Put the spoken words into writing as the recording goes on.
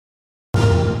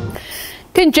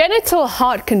Congenital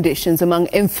heart conditions among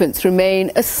infants remain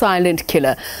a silent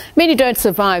killer. Many don't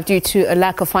survive due to a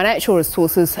lack of financial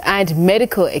resources and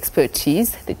medical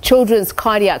expertise. The Children's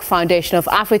Cardiac Foundation of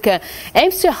Africa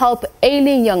aims to help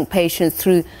ailing young patients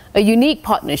through a unique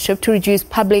partnership to reduce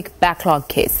public backlog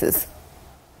cases.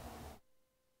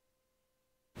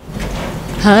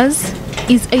 Hers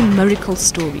is a miracle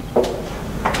story.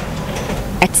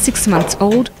 At 6 months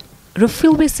old,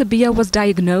 Refilwe Sibiya was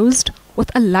diagnosed with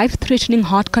a life-threatening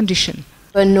heart condition.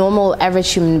 A normal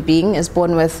average human being is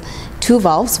born with two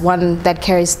valves, one that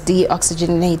carries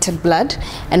deoxygenated blood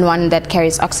and one that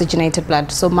carries oxygenated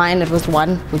blood. So mine, it was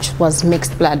one which was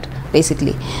mixed blood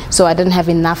basically. So I didn't have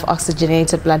enough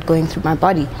oxygenated blood going through my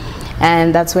body.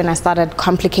 And that's when I started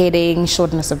complicating,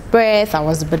 shortness of breath. I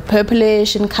was a bit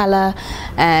purplish in color,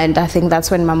 and I think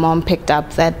that's when my mom picked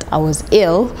up that I was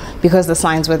ill because the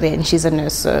signs were there, and she's a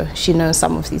nurse, so she knows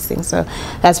some of these things. So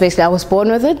that's basically, I was born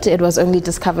with it. It was only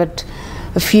discovered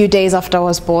a few days after I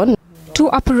was born. 2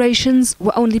 operations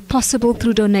were only possible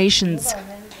through donations.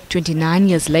 29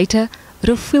 years later,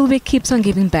 Refilwe keeps on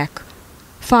giving back.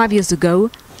 5 years ago,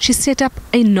 she set up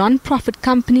a non-profit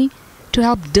company to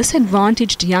help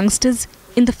disadvantaged youngsters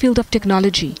in the field of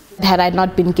technology. Had I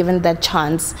not been given that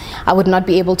chance, I would not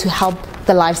be able to help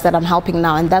the lives that I'm helping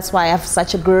now. And that's why I have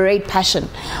such a great passion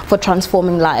for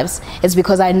transforming lives. It's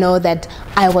because I know that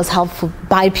I was helped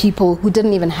by people who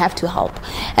didn't even have to help.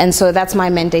 And so that's my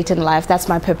mandate in life. That's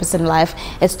my purpose in life.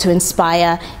 It's to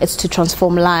inspire, it's to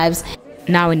transform lives.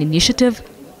 Now an initiative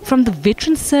from the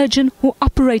veteran surgeon who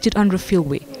operated on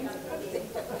Refilwe.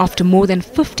 After more than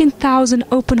 15,000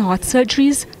 open heart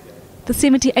surgeries, the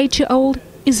 78-year-old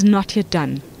is not yet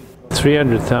done.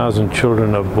 300,000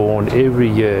 children are born every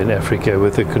year in Africa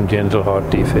with a congenital heart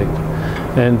defect.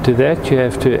 And to that you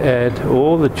have to add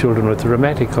all the children with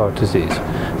rheumatic heart disease.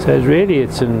 So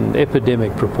it's in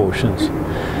epidemic proportions.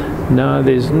 Now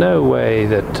there's no way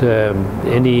that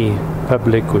any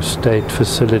public or state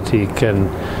facility can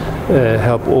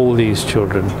help all these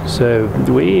children. So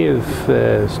we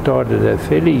have started a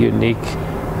fairly unique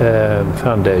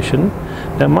foundation.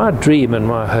 Now my dream and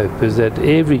my hope is that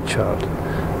every child,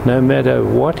 no matter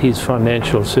what his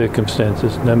financial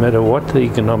circumstances, no matter what the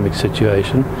economic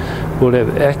situation, will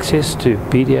have access to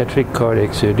pediatric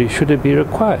cardiac surgery should it be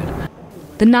required.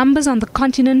 The numbers on the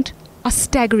continent are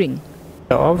staggering.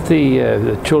 Of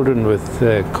the children with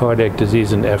cardiac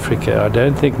disease in Africa, I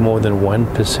don't think more than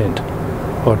 1%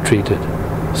 are treated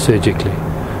surgically.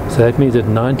 So that means that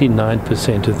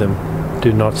 99% of them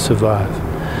do not survive.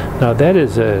 Now that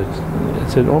is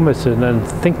almost an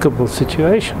unthinkable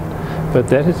situation, but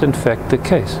that is in fact the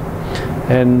case.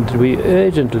 And we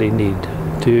urgently need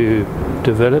to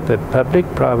develop a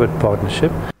public-private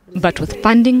partnership. But with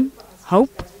funding,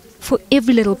 hope for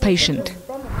every little patient.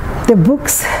 The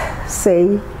books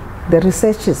say, the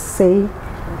researchers say,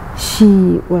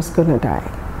 she was going to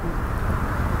die.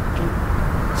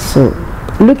 So,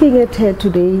 looking at her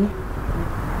today,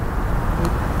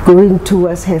 going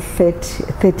towards her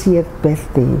 30th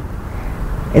birthday,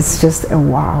 it's just a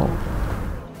wow.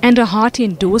 And a hearty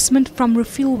endorsement from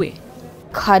Refilwe.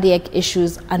 Cardiac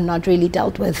issues are not really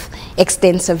dealt with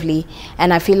extensively,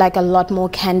 and I feel like a lot more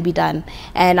can be done.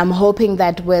 And I'm hoping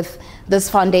that with this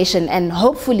foundation, and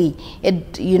hopefully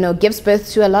it gives birth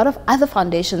to a lot of other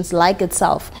foundations like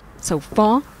itself. So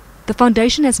far, the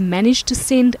foundation has managed to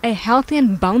send a healthy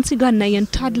and bouncy Ghanaian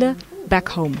toddler back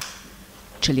home.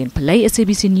 Chilean Pillay,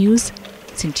 SABC News,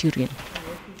 Centurion.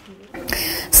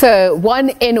 So 1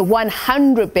 in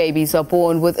 100 babies are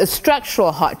born with a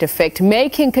structural heart defect,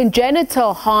 making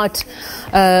congenital heart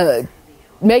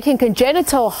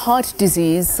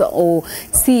disease, or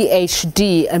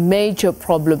CHD, a major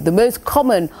problem, the most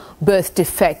common birth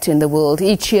defect in the world.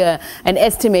 Each year, an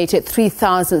estimated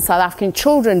 3,000 South African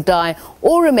children die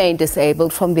or remain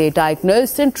disabled from their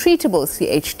diagnosed and treatable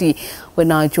CHD. We're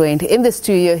now joined in the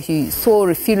studio. You saw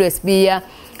Refilwe Sibiya.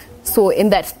 So in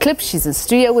that clip, she's in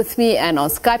studio with me, and on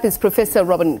Skype is Professor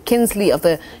Kinsley of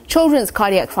the Children's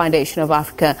Cardiac Foundation of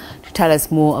Africa to tell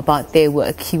us more about their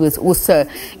work. He was also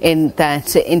in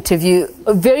that interview.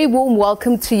 A very warm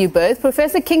welcome to you both.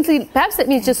 Professor Kinsley, perhaps let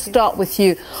me just start with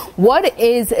you. What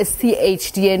is a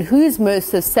CHD and who is most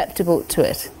susceptible to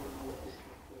it?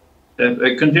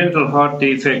 A congenital heart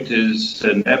defect is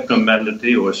an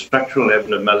abnormality or a structural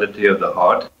abnormality of the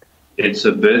heart. It's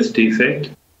a birth defect.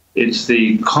 It's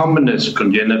the commonest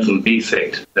congenital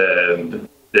defect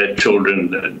that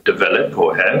children develop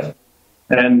or have.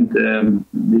 And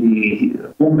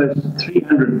the almost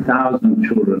 300,000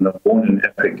 children are born in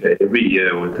Africa every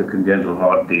year with a congenital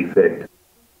heart defect.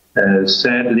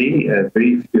 Sadly,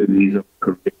 very few of these are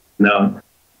correct. Now,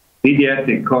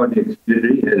 Pediatric cardiac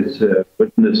surgery has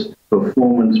witnessed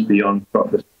performance beyond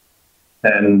prophecy,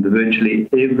 and virtually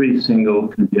every single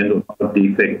congenital heart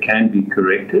defect can be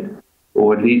corrected,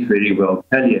 or at least very well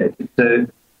palliated. So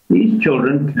these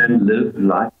children can live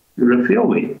like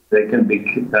Refilwe. They can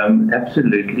become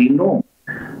absolutely normal.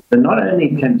 And not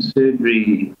only can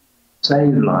surgery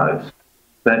save lives,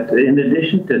 but in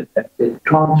addition to that, it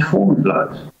transforms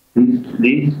lives.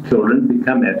 These children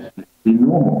become absolutely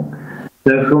normal.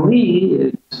 So for me,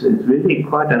 it's really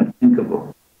quite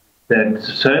unthinkable that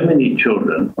so many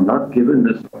children are not given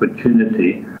this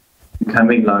opportunity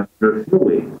becoming like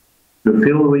Refilwe.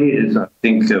 Refilwe is, I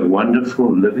think, a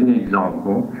wonderful living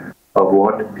example of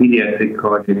what pediatric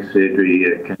cardiac surgery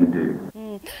can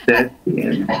do. That's the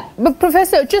end. But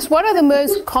Professor, just what are the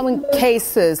most common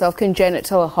cases of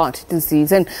congenital heart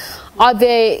disease, and are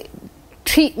there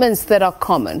treatments that are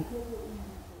common?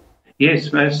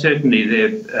 Yes, most certainly.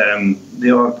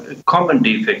 There are common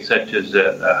defects such as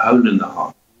a hole in the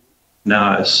heart.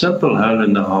 Now, a simple hole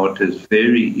in the heart is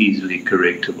very easily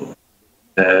correctable.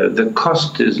 The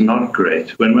cost is not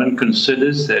great. When one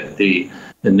considers that the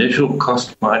initial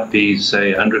cost might be,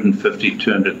 say, 150,000,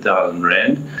 200,000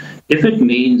 Rand, if it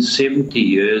means 70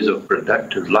 years of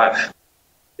productive life,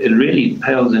 it really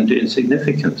pales into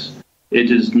insignificance. It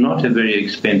is not a very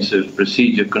expensive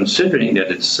procedure considering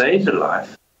that it saves a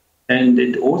life and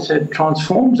it also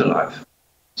transforms a life.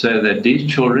 So that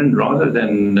these children, rather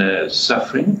than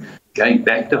suffering, going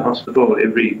back to hospital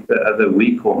every other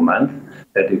week or month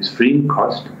at extreme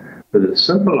cost, with a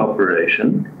simple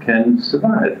operation, can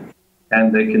survive.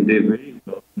 And they can do very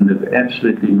well and live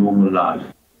absolutely normal lives.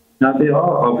 Now, there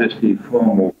are obviously far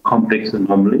more complex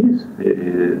anomalies.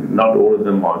 Not all of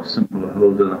them are simple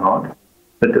holes in the heart.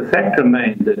 But the fact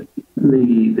remains that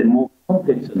the more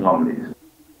complex anomalies,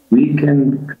 we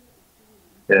can,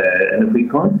 and if we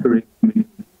can't correct them, we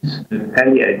can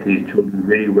palliate these children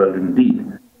very well indeed,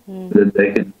 so that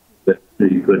they can have a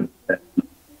very good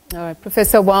All right,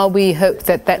 Professor, while we hope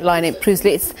that that line improves,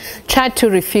 let's chat to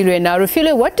Refilwe now.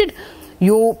 Refilwe, what did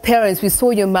your parents, we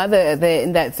saw your mother there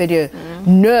in that video,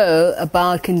 know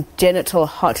about congenital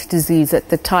heart disease at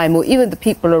the time, or even the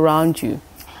people around you?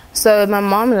 So my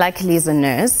mom luckily is a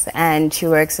nurse and she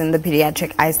works in the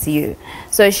pediatric ICU.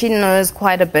 So she knows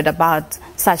quite a bit about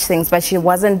such things, but she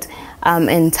wasn't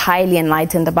entirely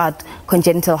enlightened about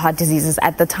congenital heart diseases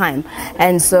at the time.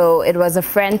 And so it was a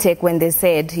frantic when they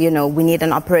said, you know, we need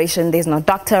an operation, there's no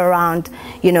doctor around,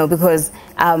 you know, because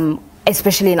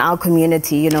especially in our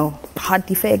community, you know, heart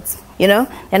defects, you know,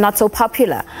 they're not so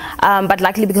popular. But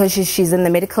luckily, because she's in the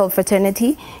medical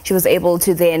fraternity, she was able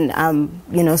to then,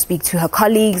 you know, speak to her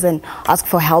colleagues and ask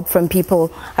for help from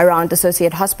people around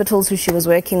associate hospitals who she was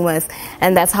working with.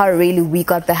 And that's how really we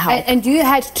got the help. And you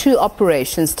had 2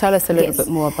 operations. Tell us a little bit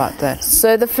more about that.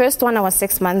 So the first one, I was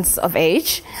 6 months of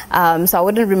age. So I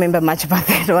wouldn't remember much about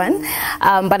that one.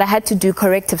 But I had to do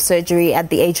corrective surgery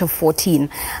at the age of 14.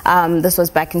 This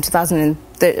was back in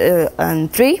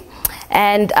 2003.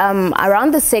 And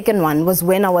around the second one was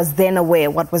when I was then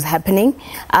aware what was happening.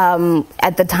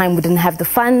 At the time, we didn't have the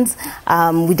funds,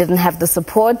 we didn't have the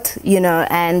support, you know,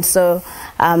 and so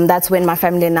that's when my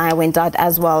family and I went out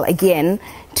as well again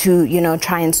to, you know,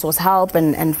 try and source help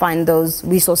and find those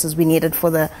resources we needed for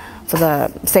the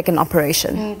second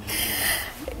operation.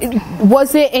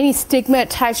 Was there any stigma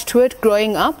attached to it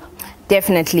growing up?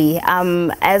 Definitely.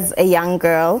 As a young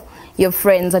girl, your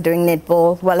friends are doing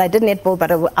netball. Well, I did netball,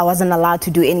 but I wasn't allowed to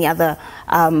do any other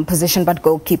position but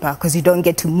goalkeeper because you don't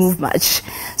get to move much.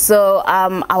 So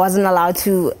I wasn't allowed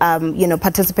to, you know,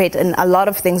 participate in a lot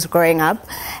of things growing up.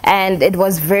 And it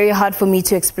was very hard for me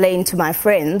to explain to my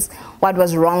friends what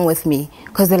was wrong with me,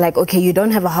 because they're like, okay, you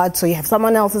don't have a heart, so you have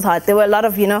someone else's heart. There were a lot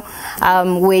of, you know,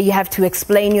 where you have to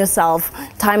explain yourself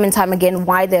time and time again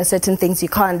why there are certain things you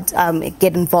can't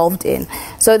get involved in.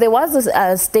 So there was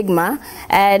a stigma,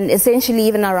 and essentially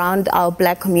even around our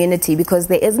black community, because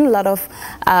there isn't a lot of,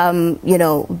 you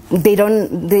know,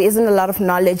 there isn't a lot of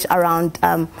knowledge around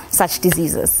such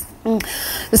diseases.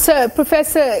 So,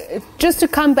 Professor, just to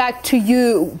come back to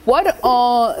you, what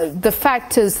are the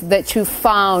factors that you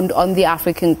found on the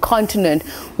African continent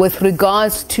with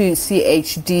regards to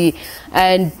CHD,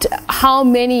 and how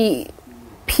many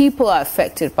people are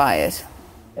affected by it?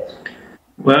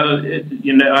 Well,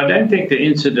 you know, I don't think the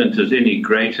incidence is any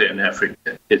greater in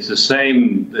Africa. It's the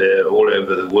same all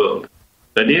over the world.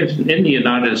 But if in the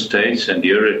United States and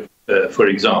Europe, for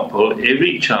example,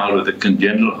 every child with a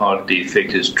congenital heart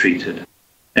defect is treated,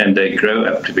 and they grow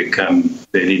up to become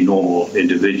very normal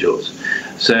individuals.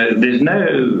 So there's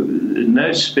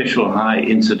no special high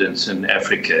incidence in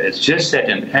Africa. It's just that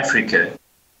in Africa,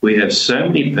 We have so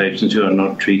many patients who are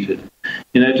not treated.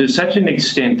 You know, to such an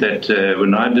extent that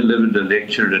when I delivered a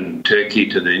lecture in Turkey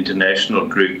to the international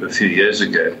group a few years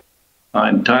ago, I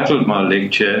entitled my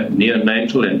lecture,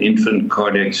 Neonatal and Infant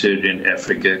Cardiac Surgery in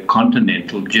Africa,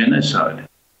 Continental Genocide.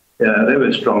 They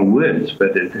were strong words,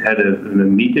 but it had an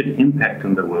immediate impact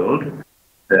on the world.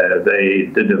 They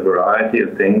did a variety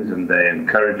of things, and they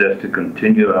encouraged us to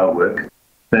continue our work.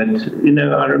 But, you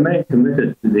know, I remain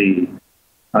committed to the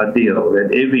ideal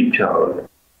that every child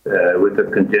with a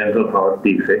congenital heart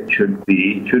defect should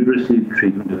receive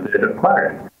treatment if they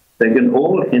require it. They can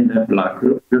all end up like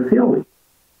Refilwe.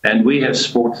 And we have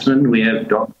sportsmen, we have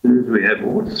doctors, we have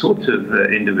all sorts of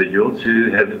individuals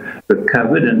who have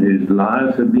recovered and whose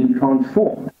lives have been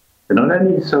transformed. They not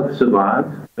only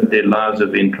self-survived, but their lives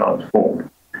have been transformed.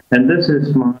 And this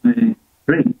is my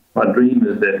dream. My dream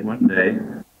is that one day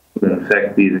will in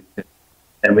fact be the case.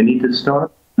 And we need to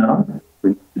start now. We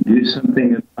need to do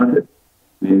something about it.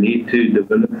 We need to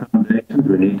develop foundations.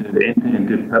 We need to enter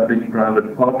into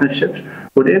public-private partnerships,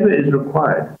 whatever is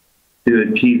required to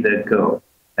achieve that goal.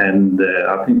 And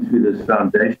I think through this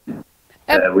foundation,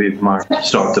 we might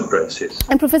start the process.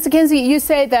 And Professor Kinsley, you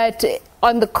say that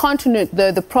on the continent,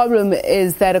 the problem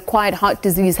is that acquired heart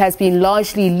disease has been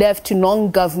largely left to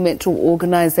non-governmental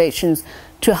organizations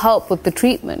to help with the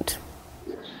treatment.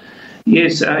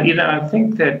 Yes, you know, I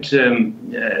think that,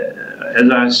 as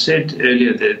I said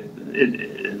earlier, that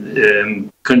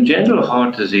congenital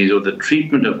heart disease or the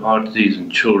treatment of heart disease in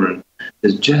children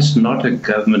is just not a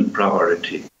government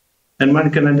priority. And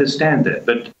one can understand that.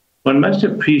 But one must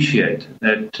appreciate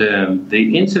that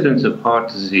the incidence of heart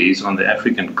disease on the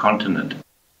African continent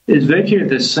is virtually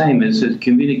the same as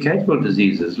communicable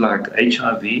diseases like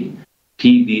HIV,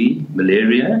 TB,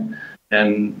 malaria.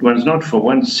 And one's not for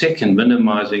 1 second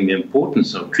minimizing the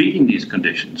importance of treating these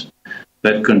conditions.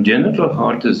 But congenital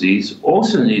heart disease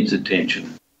also needs attention,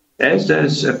 as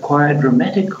does acquired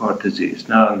rheumatic heart disease.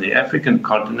 Now, on the African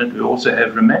continent, we also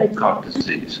have rheumatic heart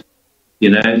disease. You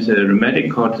know, so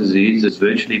rheumatic heart disease has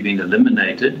virtually been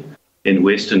eliminated in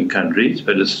Western countries,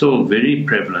 but is still very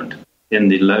prevalent in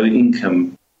the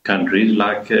low-income countries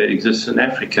like exists in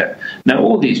Africa. Now,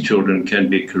 all these children can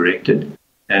be corrected,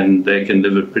 and they can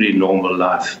live a pretty normal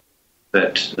life,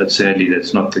 but sadly,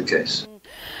 that's not the case.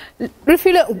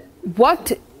 Refilwe,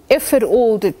 what, if at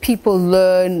all, did people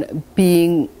learn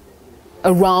being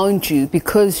around you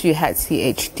because you had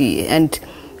CHD? And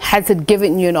has it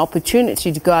given you an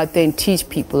opportunity to go out there and teach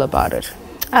people about it?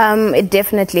 It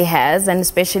definitely has, and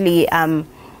especially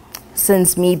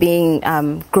since me being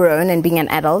grown and being an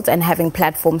adult and having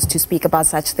platforms to speak about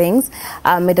such things,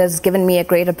 it has given me a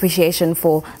great appreciation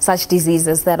for such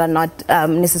diseases that are not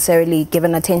necessarily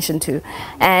given attention to.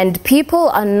 And people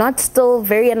are not still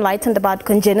very enlightened about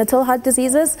congenital heart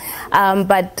diseases,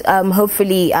 but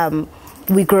hopefully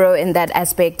we grow in that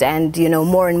aspect, and you know,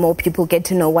 more and more people get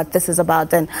to know what this is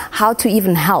about and how to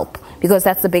even help, because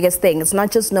that's the biggest thing. It's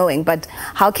not just knowing, but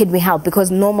how can we help? Because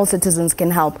normal citizens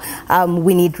can help.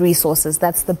 We need resources.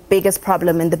 That's the biggest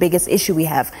problem and the biggest issue we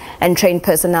have, and trained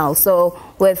personnel. So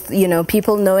with, you know,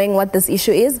 people knowing what this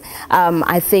issue is,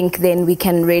 I think then we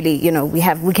can really, you know,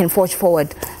 we can forge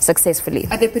forward successfully.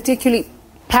 Are there particularly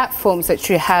platforms that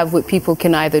you have where people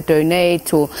can either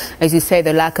donate, or, as you say,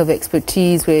 the lack of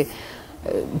expertise, where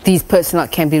these personnel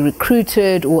can be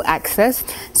recruited or accessed?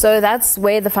 So that's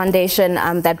where the foundation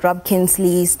that Rob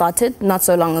Kinsley started not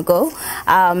so long ago.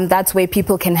 That's where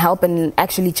people can help and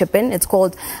actually chip in. It's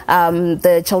called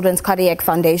the Children's Cardiac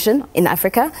Foundation in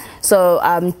Africa. So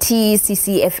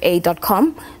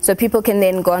tccfa.com. So people can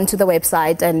then go onto the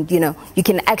website and, you know, you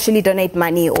can actually donate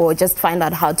money or just find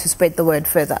out how to spread the word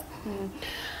further.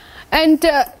 And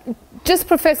just,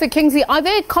 Professor Kinsley, are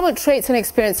there common traits and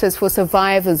experiences for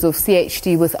survivors of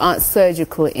CHD without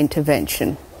surgical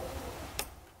intervention?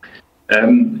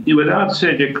 Without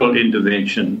surgical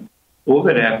intervention, all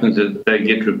that happens is they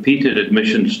get repeated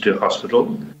admissions to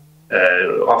hospital,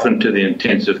 often to the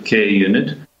intensive care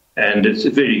unit, and it's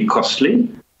very costly.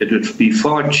 It would be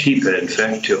far cheaper, in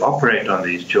fact, to operate on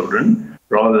these children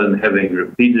rather than having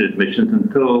repeated admissions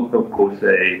until, of course,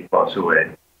 they pass away.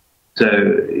 So,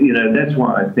 you know, that's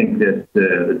why I think that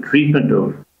the treatment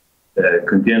of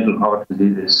congenital heart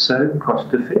disease is so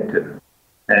cost-effective,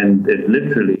 and it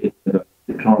literally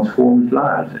transforms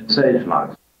lives, it saves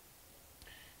lives.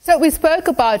 So we spoke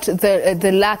about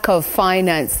the lack of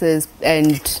finances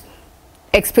and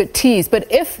expertise,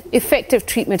 but if effective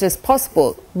treatment is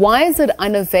possible, why is it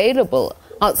unavailable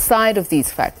outside of these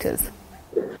factors?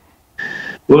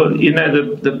 Well, you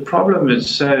know, the problem is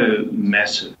so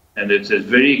massive, and it's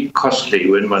very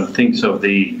costly when one thinks of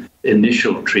the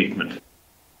initial treatment.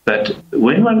 But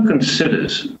when one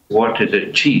considers what it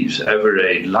achieves over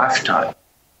a lifetime,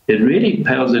 it really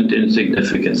pales into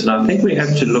insignificance. And I think we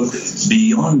have to look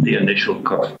beyond the initial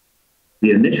cost.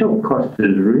 The initial cost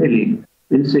is really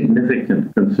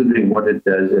insignificant considering what it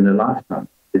does in a lifetime.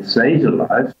 It saves a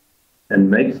life and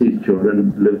makes these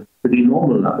children live pretty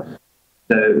normal lives.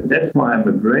 So that's why I'm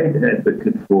a great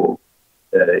advocate for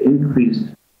increased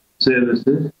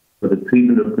services for the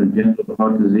treatment of congenital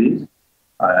heart disease.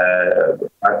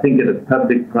 I think that a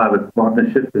public-private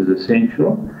partnership is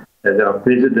essential. As our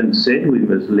president said, we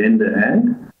must lend a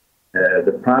hand.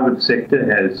 The private sector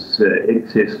has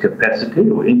excess capacity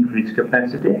or increased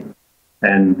capacity,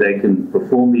 and they can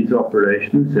perform these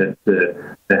operations at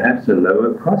perhaps a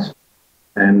lower cost.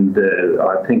 And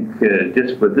I think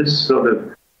just for this sort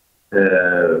of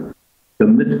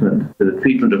commitment to the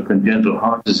treatment of congenital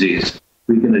heart disease,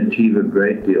 we can achieve a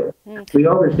great deal. We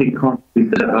obviously can't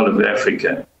treat the whole of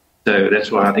Africa. So that's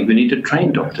why I think we need to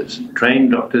train doctors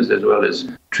as well as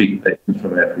treat patients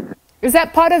from Africa. Is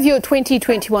that part of your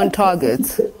 2021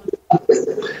 targets?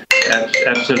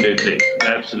 Absolutely,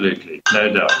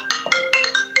 no doubt.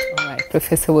 All right,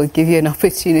 Professor, we'll give you an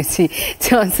opportunity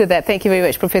to answer that. Thank you very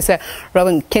much, Professor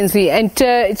Robin Kinsley. And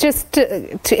just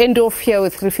to end off here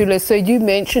with Refilwe, so you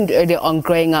mentioned earlier on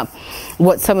growing up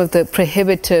what some of the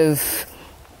prohibitive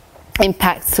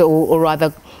impacts or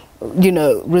rather, you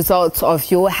know, results of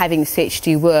your having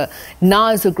CHD were. Now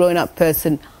as a grown-up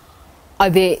person, are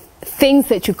there things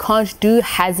that you can't do?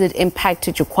 Has it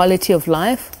impacted your quality of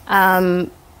life?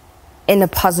 In a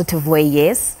positive way,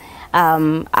 yes.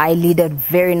 I lead a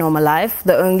very normal life.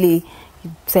 The only,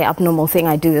 say, abnormal thing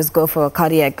I do is go for a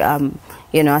cardiac,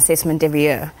 assessment every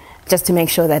year, just to make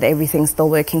sure that everything's still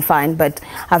working fine. But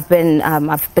I've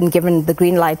been given the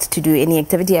green light to do any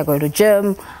activity. I go to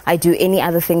gym. I do any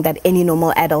other thing that any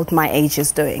normal adult my age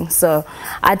is doing. So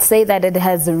I'd say that it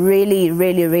has really,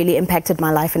 really, really impacted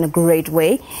my life in a great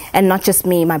way, and not just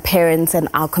me, my parents and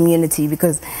our community,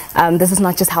 because this is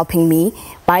not just helping me.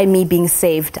 By me being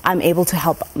saved, I'm able to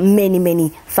help many, many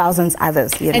thousands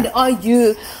others. You know? And are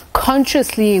you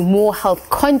consciously more health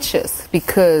conscious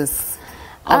because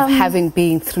of having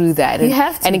been through that,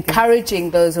 and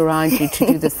encouraging those around you to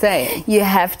do the same? You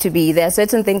have to be. There are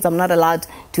certain things I'm not allowed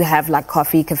to have, like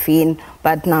coffee, caffeine,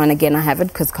 but now and again I have it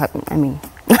because, I mean,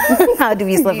 how do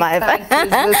we survive?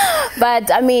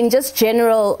 But I mean, just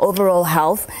general overall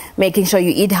health, making sure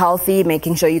you eat healthy,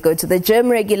 making sure you go to the gym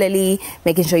regularly,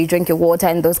 making sure you drink your water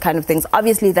and those kind of things.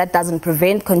 Obviously that doesn't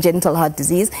prevent congenital heart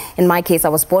disease. In my case, I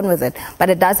was born with it, but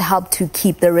it does help to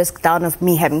keep the risk down of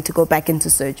me having to go back into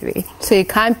surgery. So you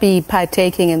can't be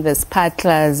partaking in the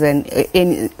spatulas and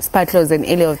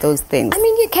any of those things? I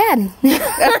mean, you can.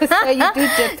 So you do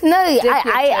dip, no,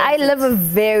 I live a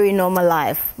very normal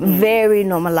life, very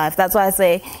normal life. That's why I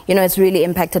say, you know, it's really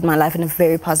impacted my life in a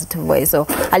very positive way. So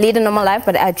I lead a normal life,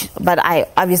 but I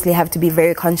obviously have to be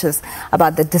very conscious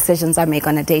about the decisions I make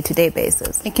on a day-to-day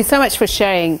basis. Thank you so much for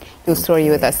sharing your story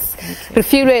with us.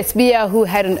 Refilwe Sibiya, who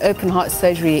had an open heart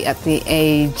surgery at the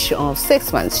age of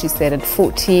 6 months, she said at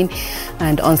 14.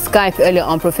 And on Skype earlier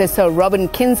on, Professor Robin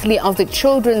Kinsley of the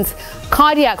Children's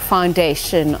Cardiac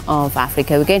Foundation of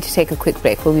Africa. We're going to take a quick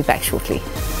break. We'll be back shortly.